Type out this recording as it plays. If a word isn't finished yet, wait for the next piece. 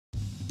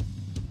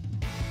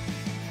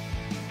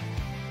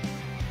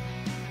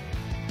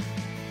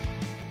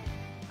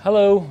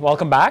Hello,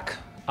 welcome back.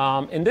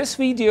 In this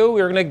video,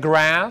 we're going to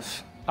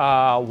graph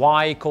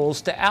y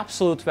equals the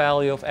absolute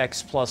value of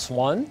x plus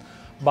 1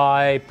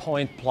 by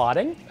point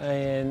plotting.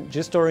 And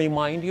just to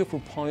remind you, for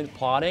point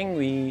plotting,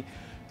 we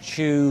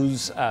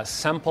choose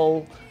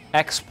sample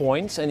x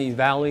points and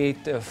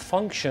evaluate the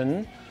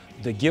function,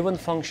 the given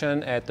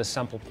function at the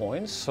sample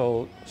points,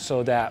 so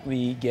that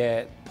we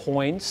get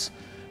points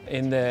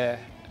in the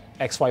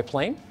xy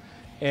plane.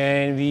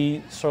 And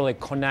we sort of like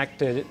connect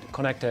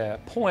the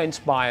points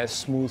by a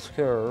smooth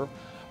curve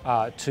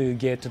to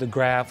get to the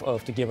graph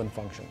of the given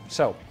function.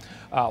 So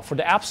for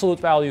the absolute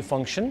value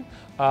function,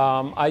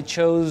 I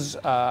chose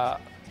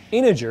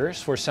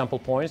integers for sample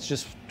points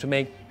just to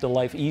make the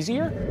life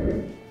easier.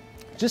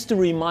 Just to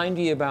remind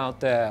you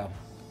about the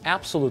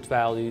absolute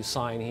value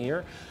sign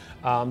here,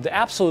 the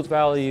absolute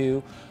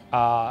value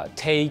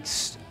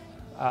takes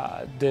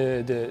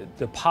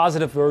the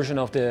positive version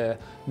of the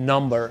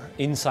number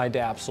inside the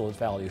absolute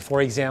value.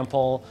 For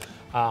example,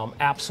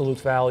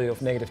 absolute value of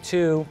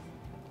 -2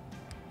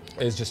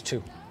 is just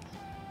 2.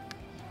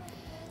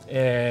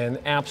 And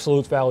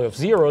absolute value of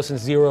 0,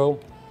 since 0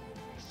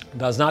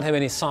 does not have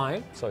any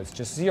sign, so it's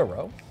just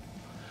 0.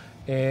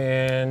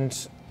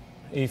 And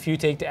if you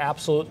take the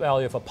absolute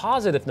value of a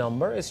positive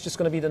number, it's just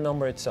going to be the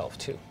number itself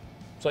too.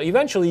 So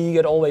eventually you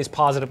get always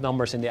positive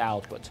numbers in the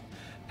output.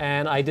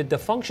 And I did the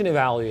function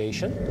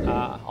evaluation.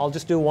 I'll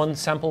just do one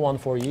sample one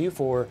for you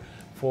for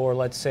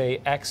let's say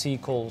x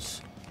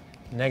equals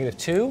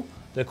 -2.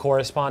 The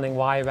corresponding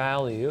y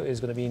value is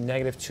going to be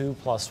 -2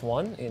 plus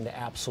 1 in the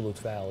absolute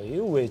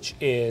value, which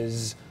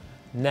is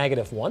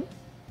 -1.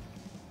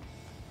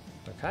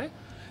 Okay?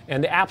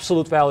 And the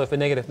absolute value of a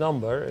negative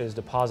number is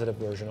the positive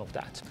version of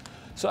that.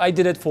 So I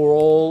did it for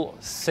all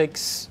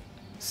 6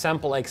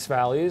 sample x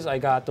values. I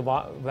got the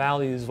y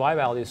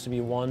values to be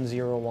 1,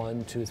 0,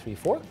 1, 2, 3,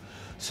 4.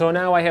 So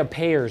now I have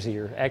pairs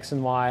here, x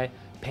and y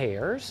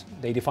pairs.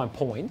 They define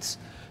points.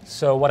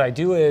 So what I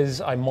do is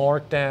I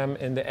mark them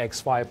in the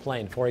xy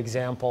plane. For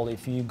example,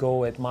 if you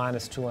go at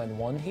 -2 and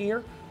 1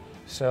 here,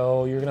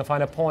 so you're going to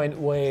find a point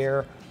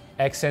where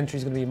x entry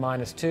is going to be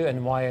 -2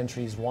 and y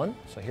entry is 1.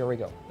 So here we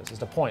go. This is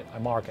the point. I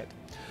mark it.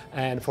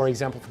 And for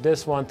example, for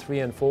this one,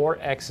 3 and 4,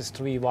 x is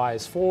 3, y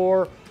is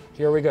 4.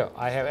 Here we go.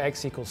 I have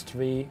x equals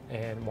 3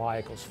 and y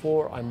equals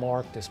 4. I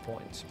mark this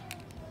point.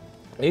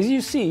 As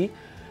you see,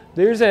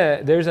 there's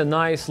a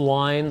nice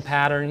line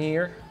pattern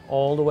here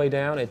all the way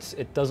down.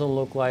 It doesn't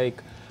look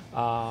like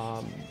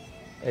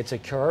it's a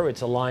curve.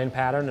 It's a line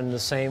pattern in the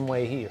same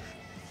way here.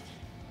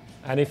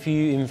 And if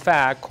you in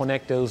fact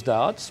connect those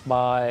dots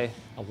by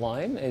a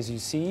line, as you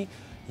see,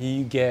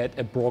 you get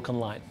a broken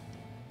line.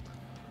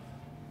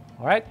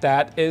 All right,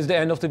 that is the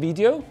end of the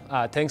video.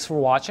 Thanks for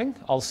watching.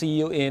 I'll see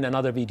you in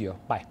another video.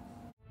 Bye.